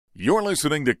You're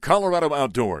listening to Colorado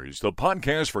Outdoors, the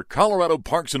podcast for Colorado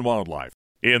Parks and Wildlife.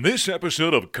 In this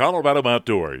episode of Colorado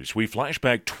Outdoors, we flash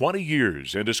back 20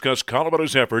 years and discuss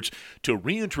Colorado's efforts to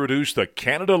reintroduce the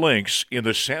Canada lynx in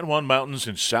the San Juan Mountains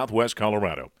in southwest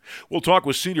Colorado. We'll talk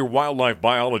with senior wildlife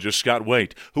biologist Scott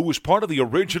Waite, who was part of the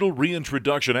original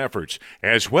reintroduction efforts,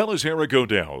 as well as Eric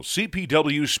Odell,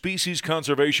 CPW Species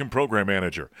Conservation Program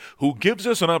Manager, who gives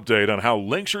us an update on how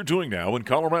lynx are doing now in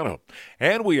Colorado.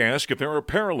 And we ask if there are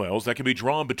parallels that can be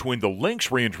drawn between the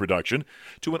lynx reintroduction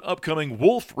to an upcoming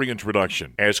wolf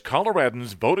reintroduction, as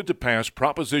Coloradans voted to pass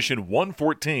Proposition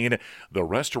 114, the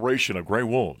restoration of gray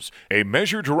wolves, a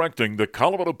measure directing the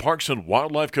Colorado Parks and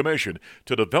Wildlife Commission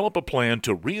to develop a plan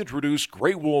to reintroduce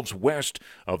gray wolves west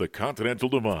of the Continental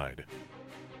Divide.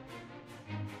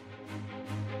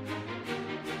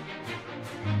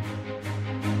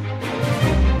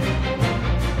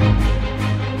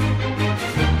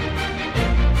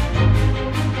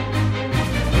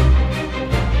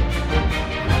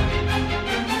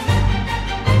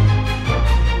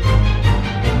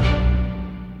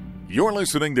 You're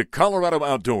listening to Colorado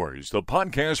Outdoors, the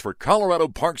podcast for Colorado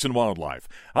Parks and Wildlife.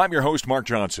 I'm your host, Mark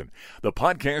Johnson. The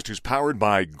podcast is powered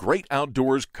by Great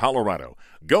Outdoors Colorado.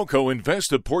 GOCO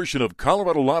invests a portion of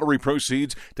Colorado lottery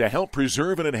proceeds to help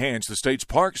preserve and enhance the state's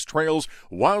parks, trails,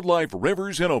 wildlife,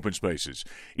 rivers, and open spaces.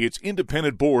 Its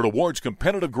independent board awards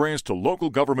competitive grants to local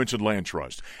governments and land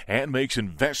trusts and makes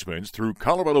investments through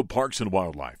Colorado Parks and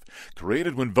Wildlife.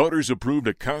 Created when voters approved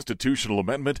a constitutional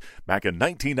amendment back in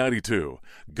 1992,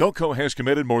 GOCO has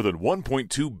committed more than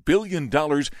 $1.2 billion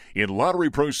in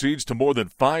lottery proceeds to more than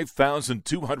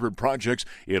 5,200 projects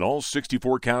in all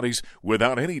 64 counties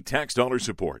without any tax dollar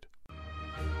support.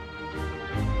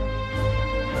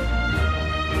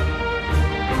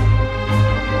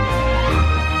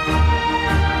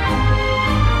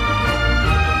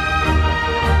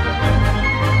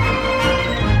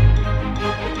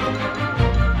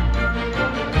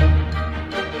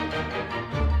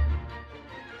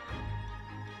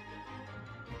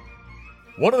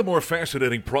 One of the more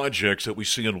fascinating projects that we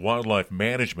see in wildlife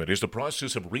management is the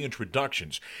process of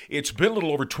reintroductions. It's been a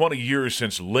little over 20 years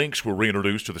since lynx were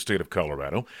reintroduced to the state of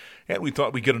Colorado, and we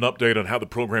thought we'd get an update on how the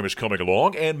program is coming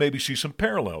along and maybe see some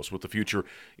parallels with the future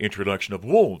introduction of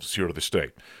wolves here to the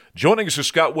state. Joining us is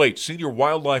Scott Waite, senior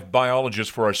wildlife biologist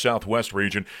for our Southwest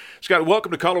region. Scott,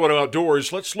 welcome to Colorado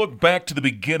Outdoors. Let's look back to the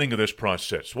beginning of this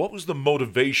process. What was the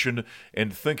motivation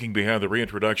and thinking behind the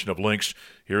reintroduction of lynx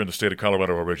here in the state of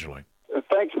Colorado originally?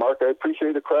 Thanks, Mark. I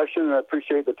appreciate the question and I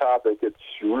appreciate the topic. It's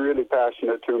really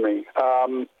passionate to me.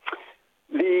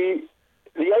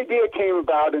 The idea came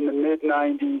about in the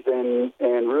mid-'90s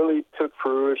and really took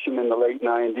fruition in the late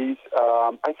 '90s.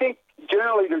 I think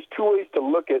generally there's two ways to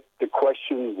look at the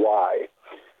question why.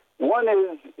 One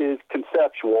is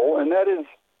conceptual, and that is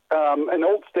an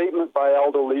old statement by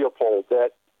Aldo Leopold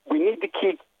that we need to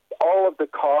keep all of the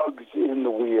cogs in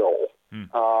the wheel.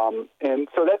 And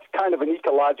so that's kind of an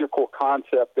ecological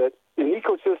concept that an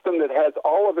ecosystem that has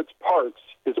all of its parts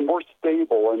is more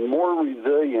stable and more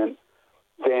resilient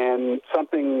than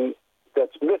something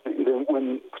that's missing, than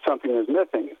when something is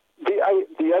missing.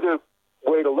 The other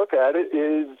way to look at it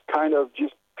is kind of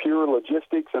just pure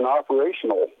logistics and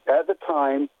operational. At the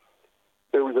time,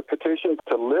 there was a petition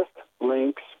to list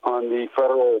lynx on the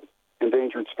Federal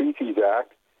Endangered Species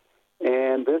Act,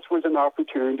 and this was an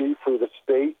opportunity for the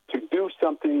state to do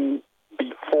something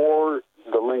before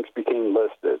the lynx became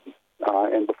listed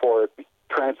and before it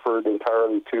transferred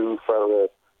entirely to federal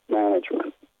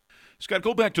management. Scott,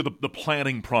 go back to the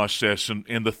planning process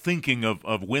and the thinking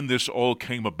of when this all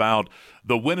came about,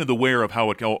 the when and the where of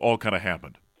how it all kind of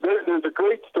happened. There's a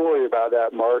great story about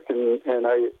that, Mark, and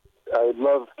I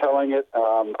love telling it.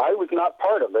 I was not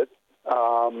part of it,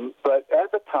 but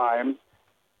at the time,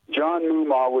 John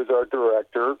Moomaw was our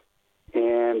director,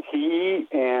 and he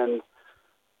and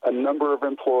a number of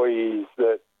employees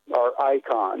that are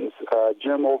icons,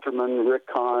 Jim Olterman, Rick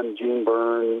Kahn, Gene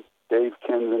Byrne, Dave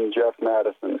Kinson, Jeff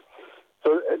Madison.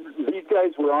 So these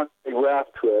guys were on a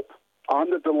raft trip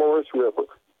on the Dolores River,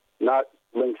 not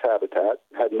lynx habitat,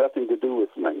 had nothing to do with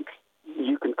lynx.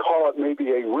 You can call it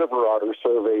maybe a river otter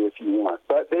survey if you want,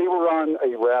 but they were on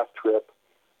a raft trip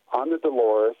on the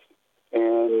Dolores,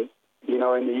 and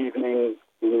in the evening,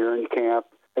 when you're in camp,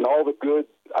 and all the good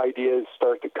ideas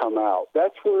start to come out.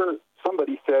 That's where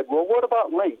somebody said, well, what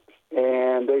about lynx?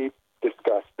 And they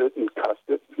discussed it and cussed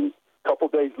it. And a couple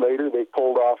days later, they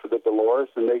pulled off of the Dolores,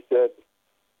 and they said,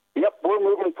 yep, we're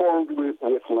moving forward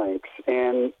with lynx.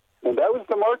 And that was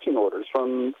the marching orders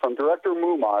from Director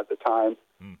Moomaw at the time.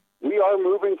 We are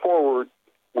moving forward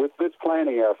with this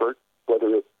planning effort, whether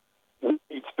it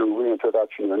leads to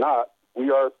reintroduction or not. we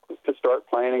are to start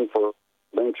planning for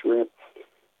lynx rent,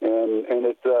 and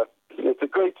it's a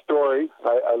great story.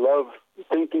 I love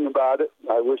thinking about it.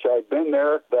 I wish I'd been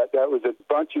there. That was a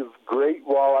bunch of great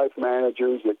wildlife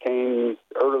managers that came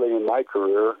early in my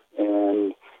career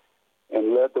and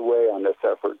led the way on this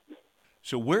effort.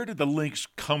 So where did the lynx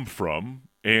come from,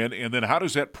 and then how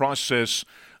does that process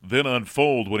then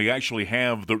unfold when you actually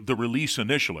have the release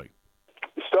initially?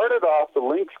 Started off, the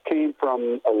lynx came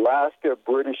from Alaska,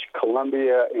 British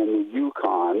Columbia, and the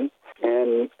Yukon,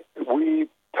 and we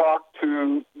talked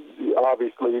to,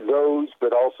 obviously, those,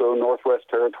 but also Northwest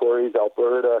Territories,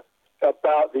 Alberta,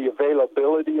 about the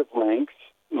availability of lynx.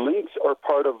 Lynx are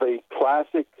part of a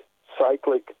classic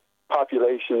cyclic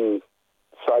population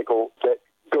cycle that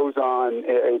goes on.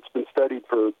 It's been studied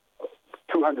for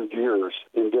 200 years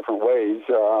in different ways.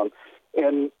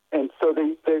 And so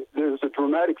there's a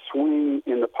dramatic swing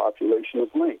in the population of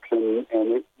lynx. And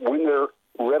when they're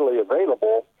readily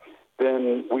available,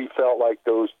 then we felt like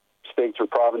those states or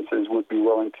provinces would be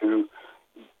willing to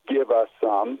give us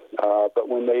some. But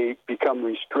when they become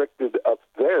restricted up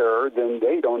there, then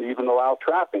they don't even allow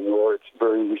trapping, or it's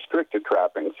very restricted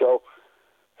trapping. So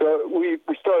we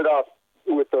started off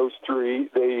with those three.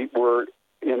 They were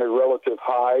in a relative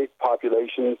high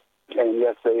population, and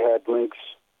yes, they had lynx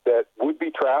that would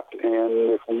be trapped,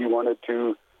 and if we wanted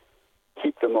to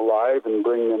keep them alive and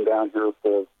bring them down here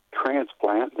for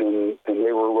transplant, then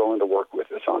they were willing to work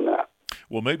with us on that.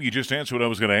 Well, maybe you just answered what I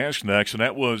was going to ask next, and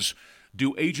that was,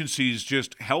 do agencies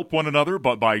just help one another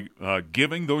by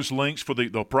giving those lynx for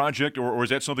the project, or is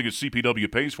that something that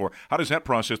CPW pays for? How does that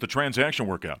process, the transaction,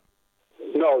 work out?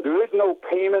 No, there is no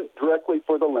payment directly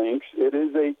for the lynx. It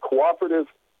is a cooperative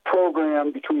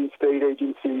program between state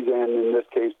agencies and, in this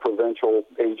case, provincial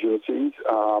agencies.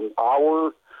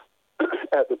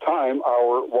 At the time,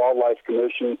 our Wildlife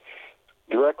Commission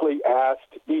directly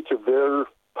asked each of their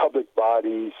public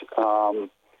bodies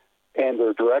and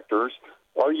their directors,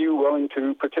 are you willing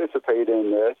to participate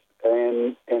in this?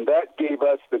 And that gave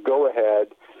us the go-ahead,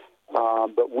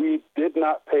 but we did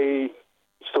not pay,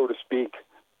 so to speak,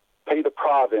 pay the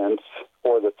province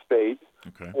or the state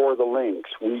or the lynx.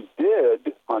 We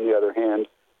did, on the other hand,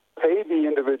 pay the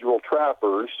individual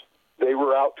trappers. They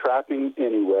were out trapping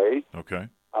anyway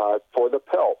for the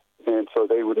pelt. And so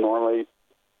they would normally,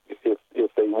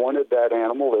 if they wanted that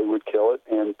animal, they would kill it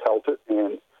and pelt it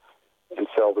and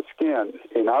sell the skin.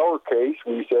 In our case,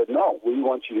 we said, no, we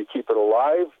want you to keep it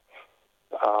alive.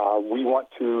 We want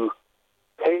to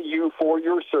pay you for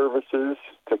your services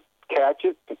to catch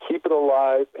it, to keep it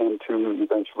alive, and to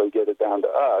eventually get it down to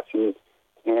us.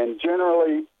 And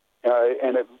generally,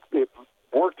 and it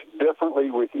worked differently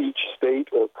with each state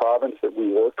or province that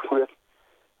we worked with.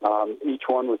 Each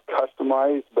one was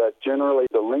customized, but generally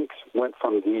the lynx went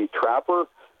from the trapper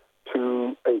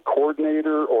to a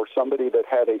coordinator or somebody that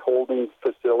had a holding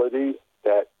facility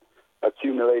that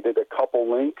accumulated a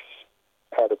couple lynx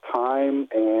at a time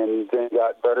and then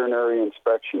got veterinary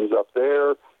inspections up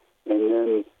there and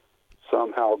then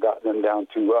somehow got them down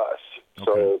to us.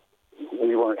 So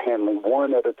we weren't handling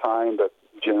one at a time, but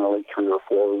generally 3 or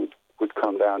 4 would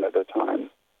come down at a time.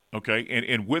 Okay,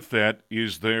 and with that,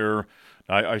 is there,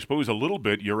 I suppose a little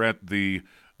bit, you're at the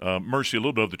mercy a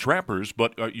little bit of the trappers,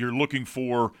 but you're looking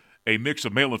for a mix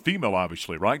of male and female,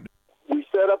 obviously, right? We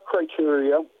set up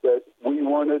criteria that we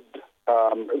wanted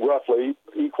roughly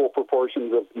equal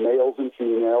proportions of males and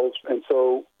females, and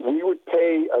so we would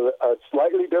pay a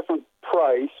slightly different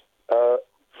price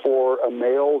for a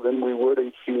male than we would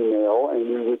a female, and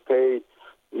we would pay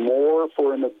more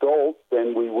for an adult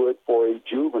than we would for a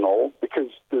juvenile because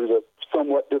there's a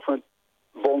somewhat different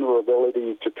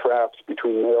vulnerability to traps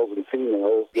between males and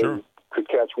females. Sure. They could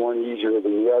catch one easier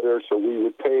than the other, so we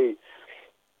would pay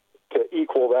to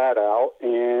equal that out.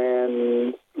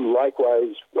 And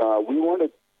likewise, we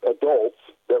wanted adults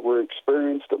that were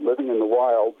experienced at living in the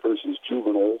wild versus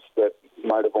juveniles that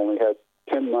might have only had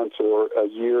 10 months or a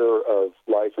year of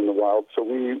life in the wild. So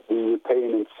we would pay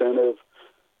an incentive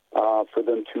for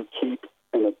them to keep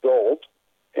an adult.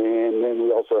 And then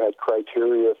we also had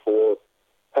criteria for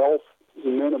health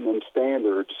minimum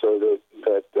standards so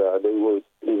that they were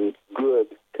in good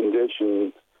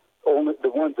condition. Only the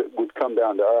ones that would come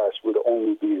down to us would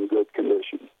only be in good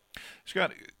condition.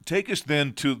 Scott, take us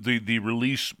then to the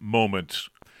release moment.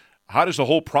 How does the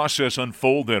whole process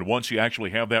unfold then once you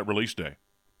actually have that release day?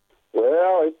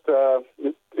 Well,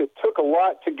 it took a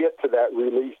lot to get to that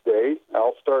release day.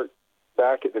 I'll start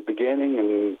back at the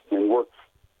beginning and work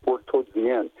towards the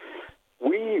end.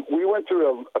 We went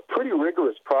through a pretty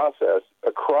rigorous process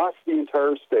across the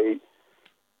entire state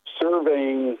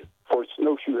surveying for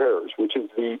snowshoe hares, which is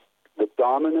the the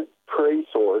dominant prey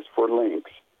source for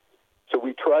lynx. So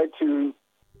we tried to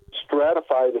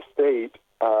stratify the state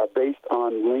based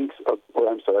on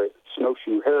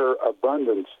snowshoe hare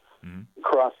abundance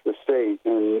across the state,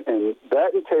 and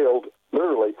that entailed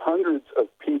literally hundreds of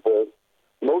people,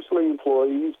 mostly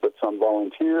employees, but some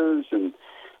volunteers, and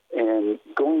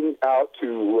going out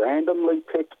to randomly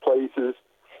picked places,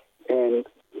 and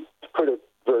to put it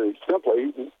very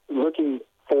simply, looking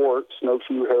for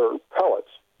snowshoe hare pellets,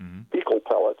 fecal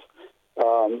pellets.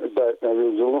 But it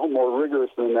was a little more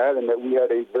rigorous than that, in that we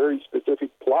had a very specific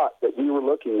plot that we were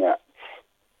looking at.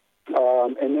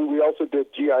 And then we also did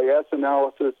GIS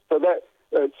analysis. So that,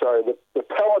 the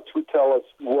pellets would tell us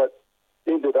what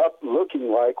ended up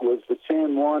looking like was the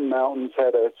San Juan Mountains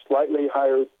had a slightly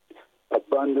higher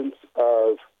abundance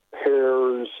of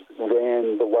hares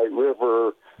than the White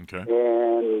River,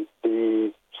 and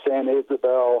the San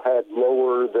Isabel had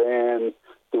lower than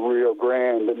the Rio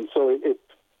Grande, and so it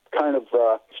kind of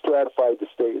stratified the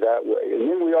state that way. And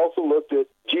then we also looked at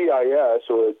GIS,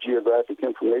 or a Geographic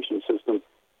Information System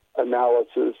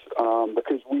analysis,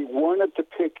 because we wanted to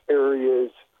pick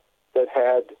areas that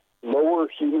had lower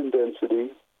human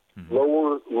density,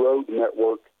 lower road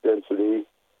network density,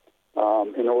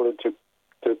 in order to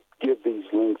give these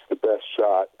lynx the best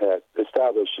shot at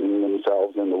establishing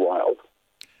themselves in the wild.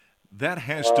 That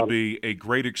has to be a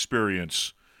great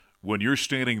experience when you're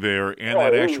standing there in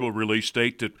that actual release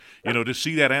state to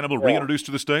see that animal reintroduced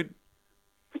to the state.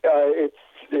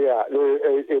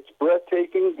 It's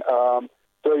breathtaking.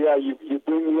 You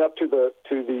bring me up to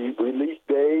the release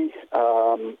day.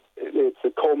 It's a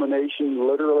culmination,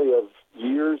 literally, of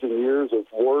years and years of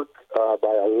work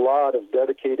by a lot of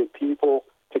dedicated people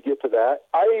to get to that.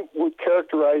 I would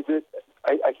characterize it,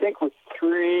 I think, with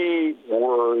three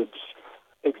words: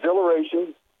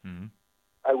 exhilaration.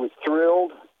 I was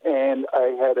thrilled, and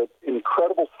I had an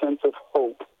incredible sense of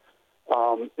hope.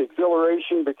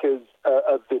 Exhilaration because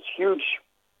of this huge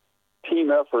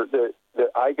team effort that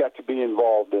I got to be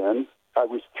involved in. I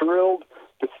was thrilled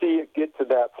to see it get to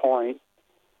that point,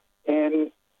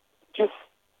 and just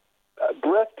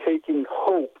breathtaking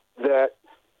hope that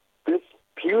this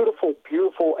beautiful,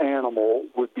 beautiful animal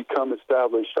would become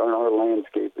established on our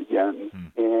landscape again.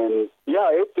 And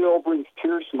it still brings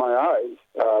tears to my eyes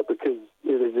because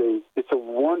it's a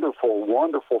wonderful,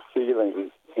 wonderful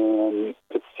feeling. And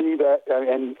to see that,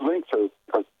 and lynx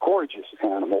are gorgeous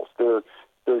animals. They're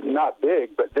not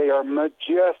big, but they are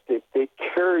majestic. They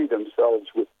carry themselves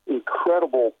with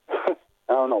incredible, I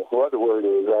don't know what the word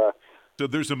is. So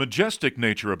there's a majestic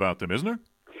nature about them, isn't there?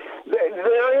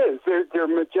 There is. They're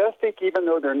majestic, even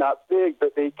though they're not big,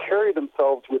 but they carry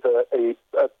themselves with a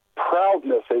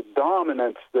proudness, a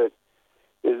dominance that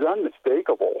is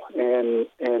unmistakable. And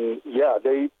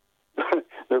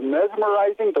they're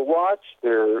mesmerizing to watch.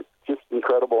 They're just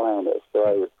incredible animals.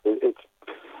 So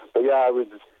I was.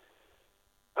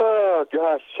 Oh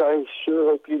gosh, I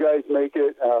sure hope you guys make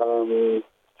it.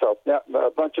 A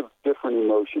bunch of different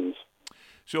emotions.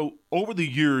 So, over the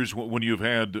years, when you've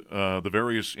had the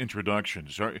various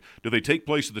introductions, do they take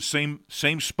place at the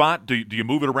same spot? Do you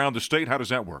move it around the state? How does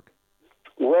that work?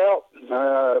 Well,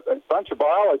 a bunch of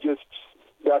biologists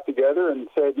got together and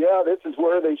said, this is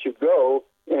where they should go.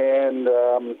 And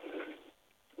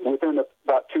within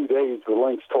about 2 days, the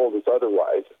lynx told us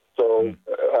otherwise. So,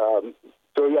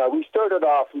 we started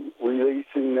off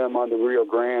releasing them on the Rio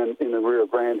Grande, in the Rio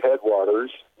Grande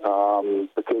headwaters,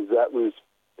 because that was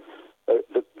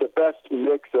the best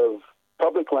mix of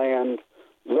public land,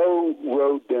 low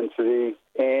road density,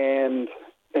 and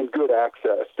good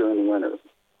access during the winter.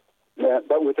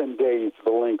 But within days,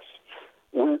 the lynx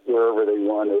went wherever they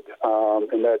wanted,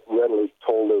 and that readily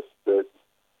told us that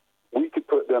we could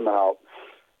put them out.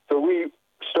 So we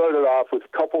started off with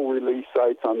a couple release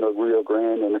sites on the Rio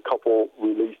Grande and a couple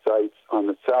release sites on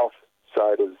the south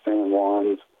side of the San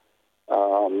Juans,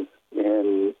 and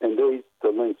the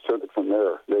lynx took it from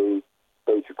there. They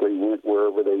basically went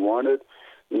wherever they wanted.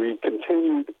 We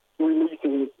continued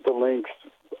releasing the lynx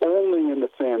only in the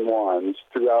San Juans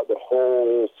throughout the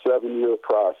whole 7-year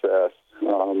process,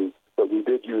 but we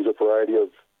did use a variety of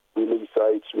release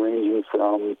sites ranging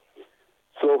from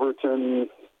Silverton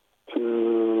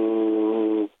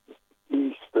to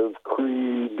east of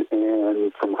Creed,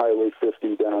 and from Highway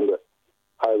 50 down to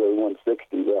Highway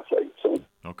 160, roughly.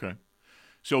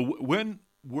 So when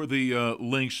were the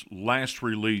lynx last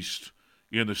released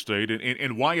in the state,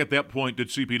 and why at that point did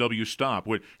CPW stop?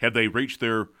 Had they reached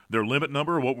their limit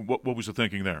number? What was the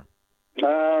thinking there?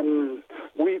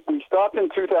 We stopped in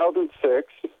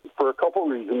 2006 for a couple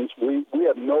reasons. We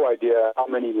have no idea how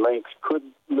many lynx could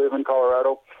live in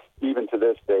Colorado. Even to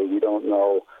this day, we don't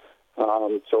know.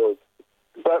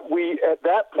 But at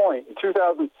that point, in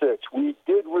 2006, we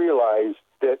did realize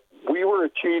that we were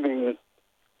achieving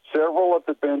several of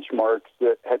the benchmarks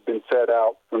that had been set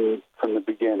out from the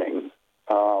beginning.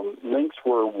 Lynx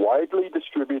were widely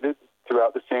distributed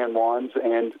throughout the San Juans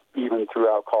and even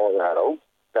throughout Colorado.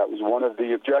 That was one of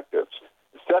the objectives.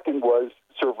 The second was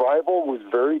survival was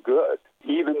very good.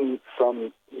 Even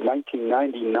from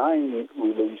 1999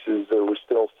 releases, there were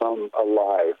still some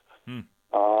alive.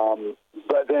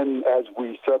 But then as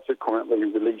we subsequently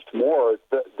released more,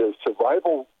 the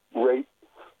survival rate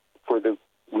for the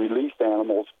released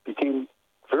animals became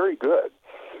very good.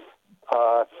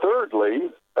 Thirdly,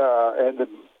 and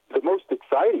the most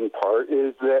exciting part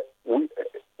is that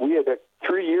we had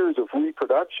 3 years of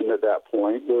reproduction at that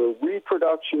point, where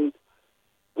reproduction,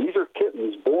 these are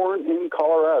kittens born in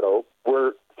Colorado,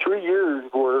 where 3 years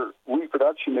where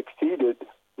reproduction exceeded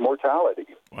mortality.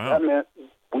 Wow. That meant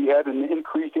we had an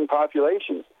increasing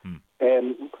population.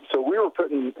 And so we were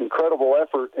putting incredible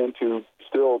effort into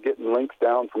still getting lynx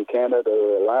down from Canada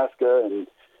to Alaska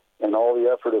and all the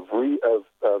effort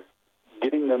of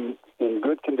getting them in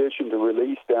good condition to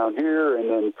release down here and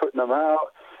then putting them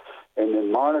out and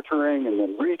then monitoring and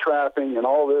then retrapping and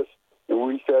all this. And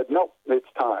we said, nope, it's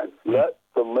time. Let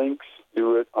the lynx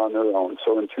do it on their own.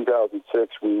 So in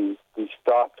 2006, we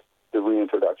stopped the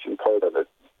reintroduction part of it.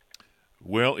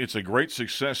 Well, it's a great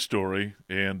success story,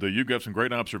 and you've got some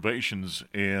great observations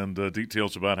and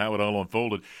details about how it all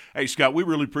unfolded. Hey, Scott, we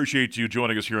really appreciate you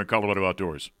joining us here in Colorado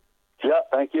Outdoors. Yeah,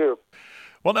 thank you.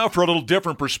 Well, now for a little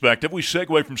different perspective, we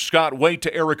segue from Scott Waite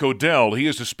to Eric Odell. He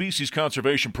is the Species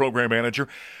Conservation Program Manager.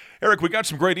 Eric, we got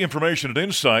some great information and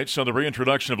insights on the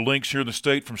reintroduction of lynx here in the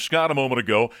state from Scott a moment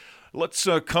ago. Let's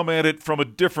come at it from a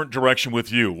different direction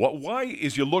with you. Why,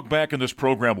 as you look back in this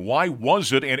program, why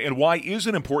was it and why is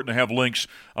it important to have lynx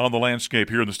on the landscape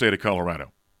here in the state of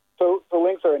Colorado? So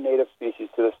lynx are a native species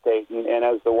to the state, and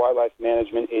as the Wildlife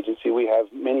Management Agency, we have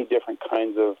many different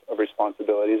kinds of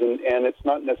responsibilities, and it's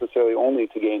not necessarily only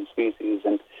to game species.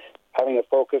 And having a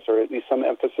focus or at least some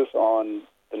emphasis on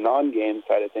the non-game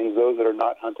side of things, those that are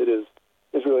not hunted, is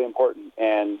really important.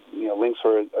 And, lynx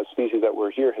are a species that were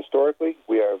here historically.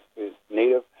 We are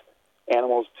native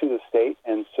animals to the state,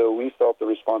 and so we felt the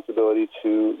responsibility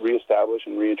to reestablish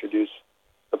and reintroduce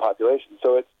the population.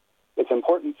 So it's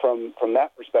important from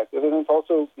that perspective, and it's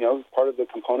also, part of the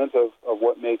components of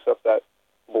what makes up that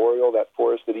boreal, that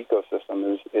forested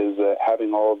ecosystem is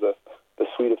having all of the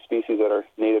suite of species that are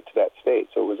native to that state.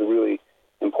 So it was a really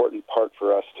important part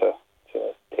for us to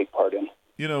take part in.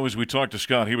 As we talked to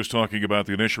Scott, he was talking about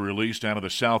the initial release down in the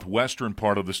southwestern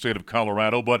part of the state of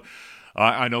Colorado, but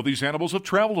I know these animals have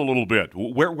traveled a little bit.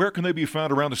 Where can they be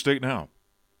found around the state now?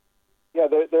 Yeah,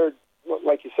 they're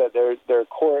like you said, their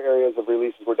core areas of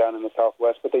releases were down in the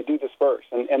southwest, but they do disperse,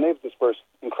 and they've dispersed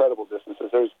incredible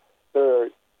distances. There are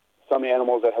some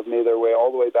animals that have made their way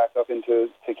all the way back up into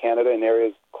Canada in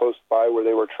areas close by where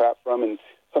they were trapped from, and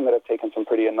some that have taken some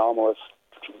pretty anomalous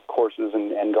courses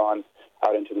and gone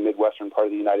out into the midwestern part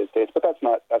of the United States, but that's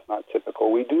not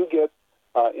typical. We do get,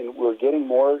 we're getting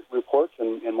more reports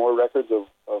and more records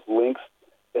of lynx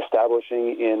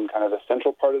establishing in kind of the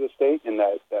central part of the state, in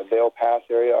that Vail Pass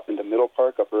area up into Middle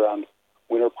Park, up around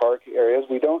Winter Park areas.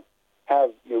 We don't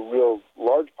have real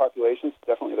large populations.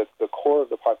 Definitely the core of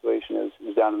the population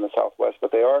is down in the southwest,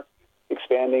 but they are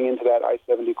expanding into that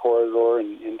I-70 corridor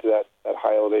and into that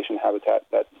high elevation habitat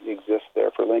that exists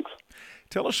there for lynx.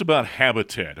 Tell us about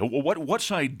habitat. What's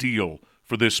ideal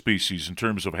for this species in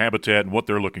terms of habitat and what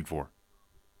they're looking for?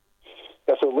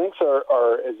 Yeah, so lynx are,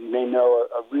 as you may know,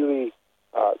 are really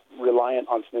reliant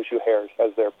on snowshoe hares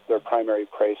as their primary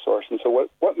prey source. And so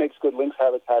what makes good lynx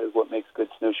habitat is what makes good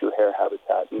snowshoe hare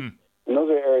habitat. And those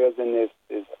are areas in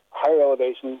this higher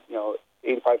elevation,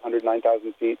 8,500,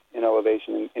 9,000 feet in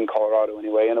elevation in Colorado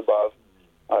anyway, and above.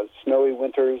 Snowy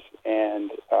winters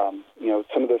and,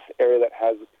 some of this area that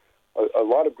has a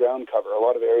lot of ground cover, a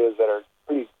lot of areas that are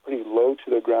pretty low to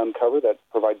the ground cover that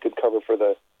provide good cover for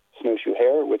the snowshoe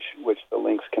hare, which the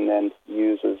lynx can then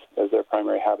use as their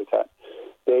primary habitat.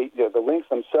 The lynx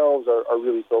themselves are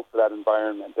really built for that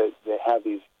environment. They have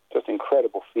these just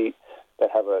incredible feet that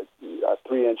have a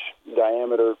 3-inch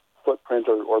diameter footprint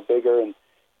or bigger, and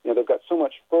they've got so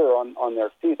much fur on their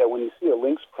feet that when you see a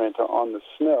lynx print on the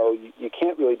snow, you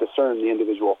can't really discern the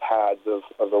individual pads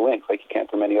of the lynx like you can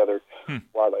from any other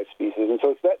wildlife species. And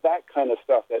so it's that kind of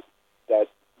stuff that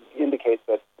indicates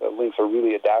that the lynx are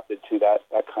really adapted to that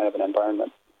kind of an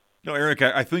environment. No, Eric,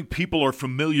 I think people are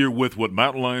familiar with what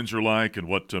mountain lions are like and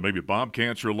what maybe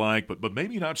bobcats are like, but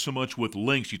maybe not so much with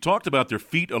lynx. You talked about their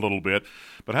feet a little bit,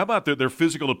 but how about their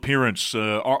physical appearance?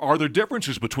 Are there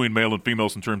differences between male and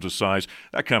females in terms of size,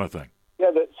 that kind of thing? Yeah,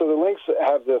 so the lynx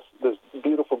have this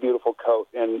beautiful, beautiful coat,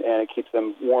 and it keeps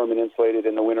them warm and insulated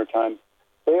in the wintertime.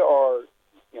 They are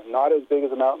not as big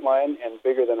as a mountain lion and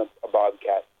bigger than a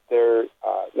bobcat. They're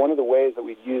one of the ways that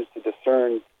we use to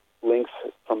discern lynx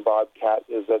from bobcat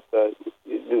is that this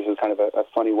is kind of a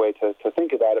funny way to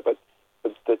think about it, but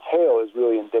the tail is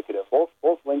really indicative.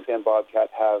 Both lynx and bobcat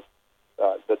have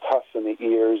the tufts in the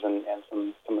ears and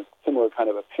some similar kind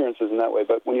of appearances in that way.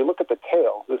 But when you look at the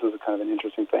tail, this is kind of an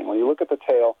interesting thing. When you look at the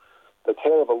tail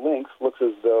of a lynx looks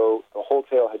as though the whole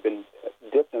tail had been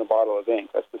dipped in a bottle of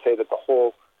ink. That's to say that the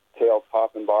whole tail,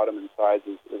 top and bottom and sides,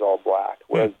 is all black,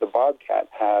 whereas the bobcat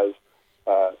has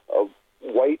a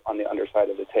white on the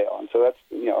underside of the tail. And so that's,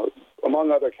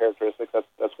 among other characteristics,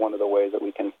 that's one of the ways that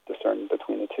we can discern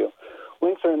between the two.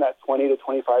 Lynx are in that 20 to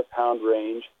 25 pound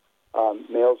range.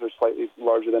 Males are slightly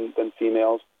larger than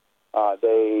females.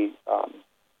 They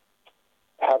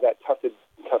have that tufted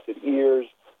ears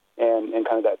and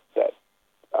kind of that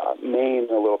mane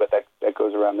a little bit that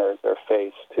goes around their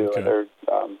face too. Okay. They're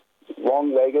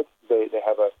long-legged. They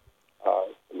have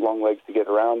long legs to get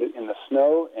around in the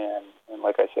snow, and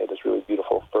like I said, it's really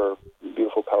beautiful fur,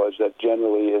 beautiful pelage that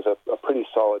generally is a pretty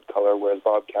solid color, whereas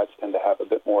bobcats tend to have a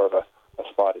bit more of a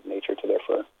spotted nature to their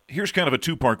fur. Here's kind of a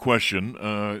two-part question.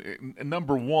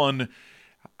 Number one,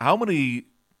 how many?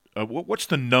 What's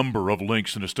the number of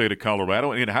lynx in the state of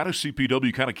Colorado, and how does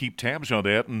CPW kind of keep tabs on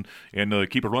that and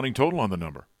keep a running total on the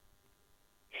number?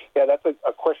 Yeah, that's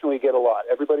a question we get a lot.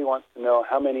 Everybody wants to know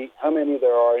how many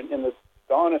there are, and the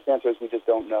honest answer is we just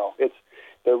don't know.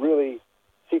 They're really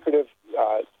secretive,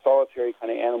 solitary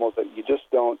kind of animals that you just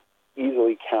don't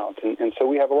easily count, and so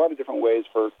we have a lot of different ways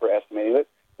for estimating it.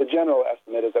 The general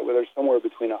estimate is that there's somewhere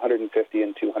between 150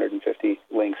 and 250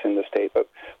 lynx in the state, but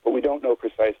we don't know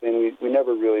precisely, and we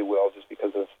never really will, just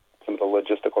because of some of the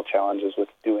logistical challenges with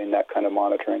doing that kind of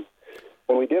monitoring.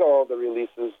 When we did all of the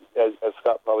releases, as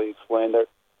Scott probably explained,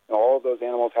 all of those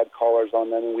animals had collars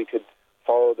on them, and we could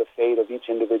follow the fate of each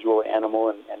individual animal,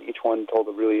 and each one told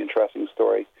a really interesting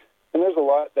story. And there's a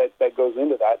lot that goes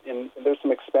into that, and there's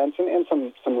some expense and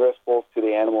some risk both to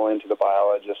the animal and to the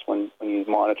biologist when you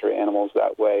monitor animals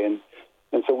that way.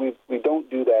 And so we don't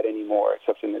do that anymore,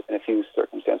 except in a few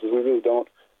circumstances. We really don't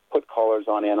put collars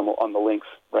on the lynx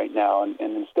right now, and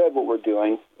instead what we're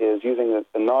doing is using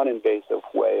the non-invasive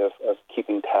way of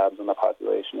keeping tabs on the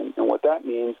population. And what that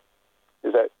means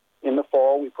is that in the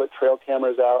fall we put trail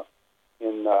cameras out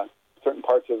in certain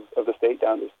parts of the state,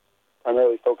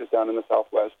 primarily focused down in the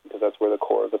southwest, because that's where the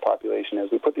core of the population is.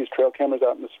 We put these trail cameras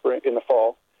out in the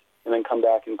fall, and then come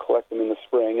back and collect them in the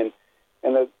spring.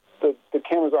 And the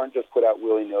cameras aren't just put out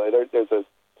willy-nilly. There's a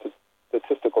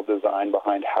statistical design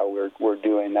behind how we're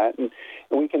doing that, and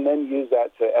we can then use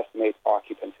that to estimate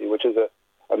occupancy, which is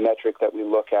a metric that we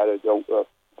look at as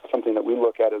something that we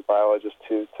look at as biologists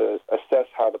to assess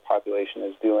how the population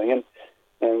is doing.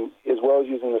 And as well as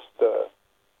using the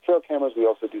trail cameras, we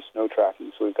also do snow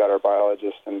tracking. So we've got our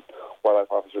biologists and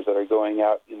wildlife officers that are going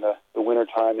out in the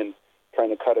wintertime and trying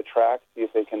to cut a track, see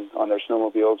if they can, on their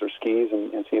snowmobiles or skis,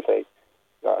 and see if they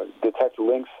detect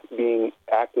lynx being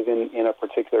active in a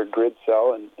particular grid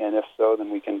cell, and if so,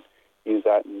 then we can use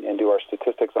that and do our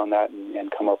statistics on that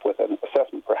and come up with an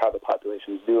assessment for how the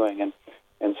population is doing.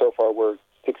 And so far, we're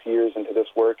 6 years into this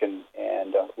work, and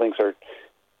lynx are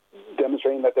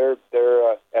demonstrating that they're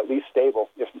at least stable,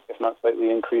 if not slightly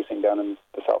increasing down in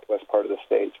the southwest part of the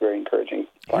state. It's very encouraging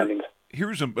findings.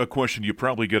 Here's a question you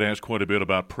probably get asked quite a bit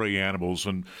about prey animals,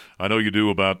 and I know you do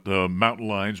about mountain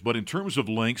lions, but in terms of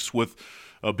lynx, with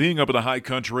being up in the high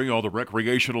country, all the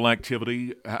recreational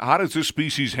activity, how does this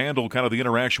species handle kind of the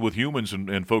interaction with humans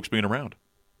and folks being around?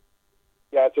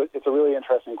 Yeah, it's a really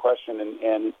interesting question,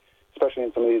 and especially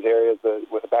in some of these areas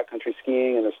with the backcountry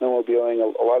skiing and the snowmobiling,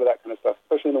 a lot of that kind of stuff,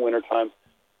 especially in the wintertime,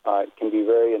 can be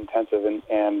very intensive.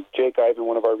 And Jake Ivan,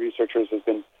 one of our researchers, has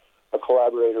been a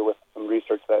collaborator with some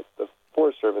research that the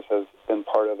Forest Service has been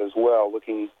part of as well,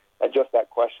 looking at just that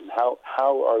question. How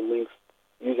are lynx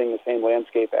using the same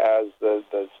landscape as the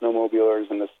snowmobilers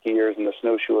and the skiers and the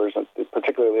snowshoers,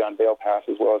 particularly on Vail Pass,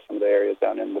 as well as some of the areas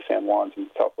down in the San Juans in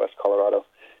southwest Colorado?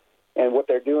 And what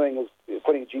they're doing is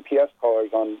putting GPS collars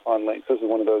on lynx. This is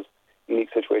one of those unique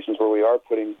situations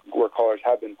where collars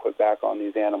have been put back on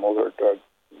these animals, or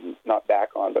not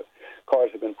back on, but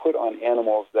collars have been put on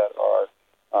animals that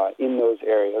are in those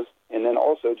areas. And then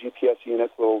also GPS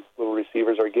units, little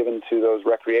receivers, are given to those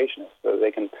recreationists so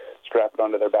they can strap it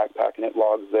onto their backpack, and it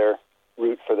logs their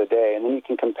route for the day. And then you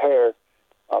can compare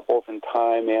both in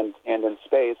time and in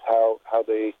space how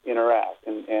they interact.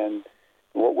 And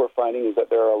what we're finding is that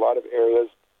there are a lot of areas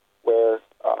where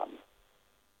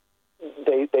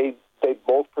they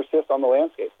both persist on the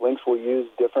landscape. Lynx will use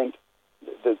the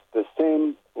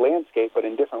same landscape, but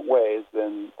in different ways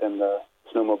than the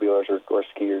snowmobilers or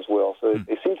skiers will. So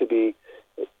they seem to be,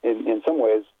 in some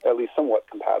ways, at least somewhat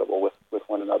compatible with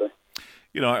one another.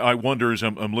 You know, I wonder as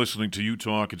I'm listening to you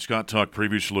talk and Scott talk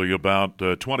previously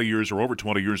about 20 years or over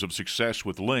 20 years of success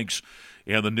with lynx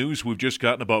and the news we've just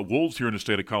gotten about wolves here in the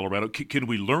state of Colorado. Can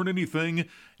we learn anything,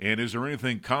 and is there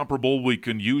anything comparable we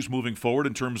can use moving forward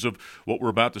in terms of what we're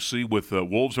about to see with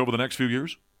wolves over the next few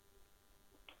years?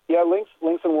 Yeah, lynx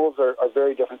and wolves are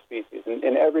very different species.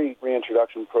 In every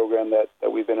reintroduction program that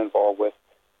we've been involved with,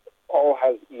 all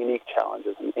has unique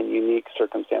challenges and unique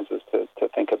circumstances to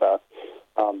think about.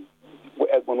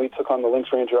 When we took on the lynx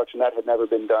reintroduction, that had never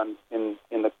been done in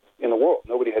the world.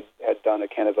 Nobody had done a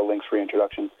Canada lynx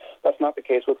reintroduction. That's not the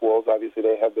case with wolves. Obviously,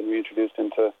 they have been reintroduced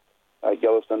into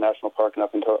Yellowstone National Park and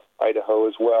up into Idaho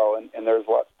as well, and there's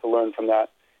lots to learn from that.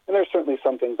 And there's certainly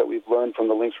some things that we've learned from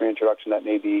the lynx reintroduction that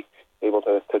may be able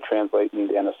to translate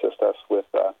and assist us with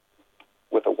a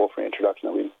wolf reintroduction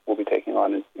that we will be taking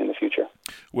on in the future.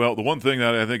 Well, the one thing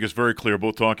that I think is very clear,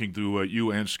 both talking to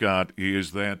you and Scott,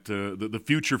 is that the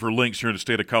future for lynx here in the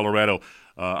state of Colorado,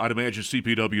 I'd imagine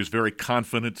CPW is very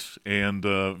confident and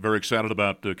very excited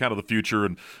about kind of the future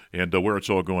and where it's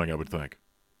all going, I would think.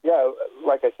 Yeah,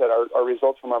 like I said, our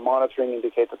results from our monitoring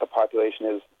indicate that the population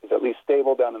is at least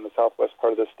stable down in the southwest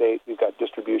part of the state. We've got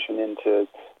distribution into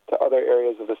other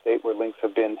areas of the state where lynx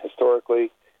have been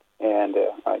historically. And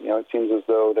it seems as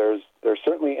though there's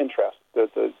certainly interest.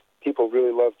 The people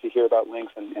really love to hear about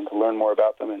lynx and to learn more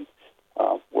about them, and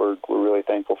we're really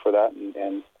thankful for that,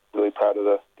 and really proud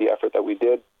of the effort that we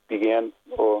began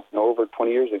over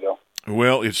 20 years ago.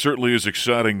 Well, it certainly is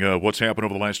exciting what's happened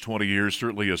over the last 20 years.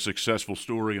 Certainly a successful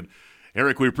story. And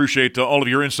Eric, we appreciate all of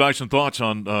your insights and thoughts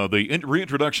on the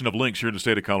reintroduction of lynx here in the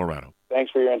state of Colorado.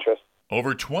 Thanks for your interest.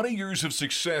 Over 20 years of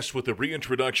success with the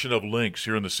reintroduction of lynx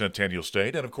here in the Centennial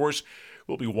State. And, of course,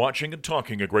 we'll be watching and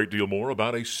talking a great deal more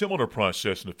about a similar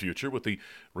process in the future with the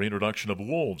reintroduction of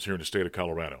wolves here in the state of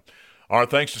Colorado. Our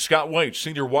thanks to Scott Waite,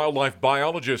 Senior Wildlife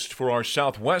Biologist for our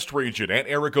Southwest region, and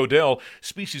Eric Odell,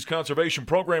 Species Conservation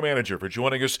Program Manager, for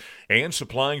joining us and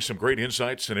supplying some great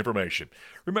insights and information.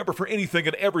 Remember, for anything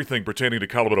and everything pertaining to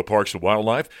Colorado Parks and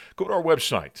Wildlife, go to our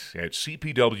website at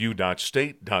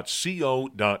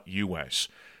cpw.state.co.us.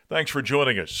 Thanks for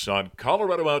joining us on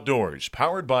Colorado Outdoors,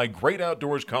 powered by Great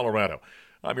Outdoors Colorado.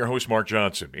 I'm your host, Mark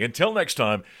Johnson. Until next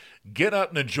time, get out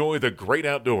and enjoy the great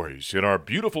outdoors in our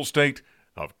beautiful state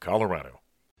of Colorado.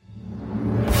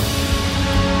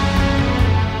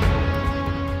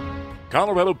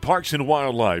 Colorado Parks and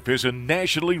Wildlife is a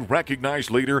nationally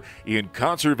recognized leader in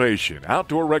conservation,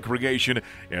 outdoor recreation,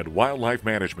 and wildlife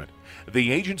management.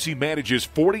 The agency manages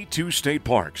 42 state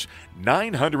parks,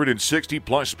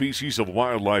 960-plus species of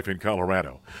wildlife in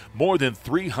Colorado, more than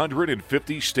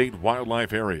 350 state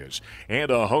wildlife areas, and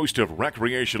a host of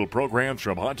recreational programs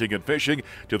from hunting and fishing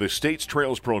to the state's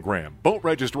trails program, boat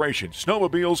registration,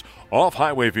 snowmobiles,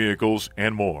 off-highway vehicles,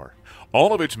 and more.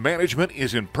 All of its management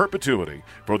is in perpetuity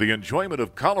for the enjoyment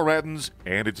of Coloradans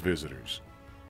and its visitors.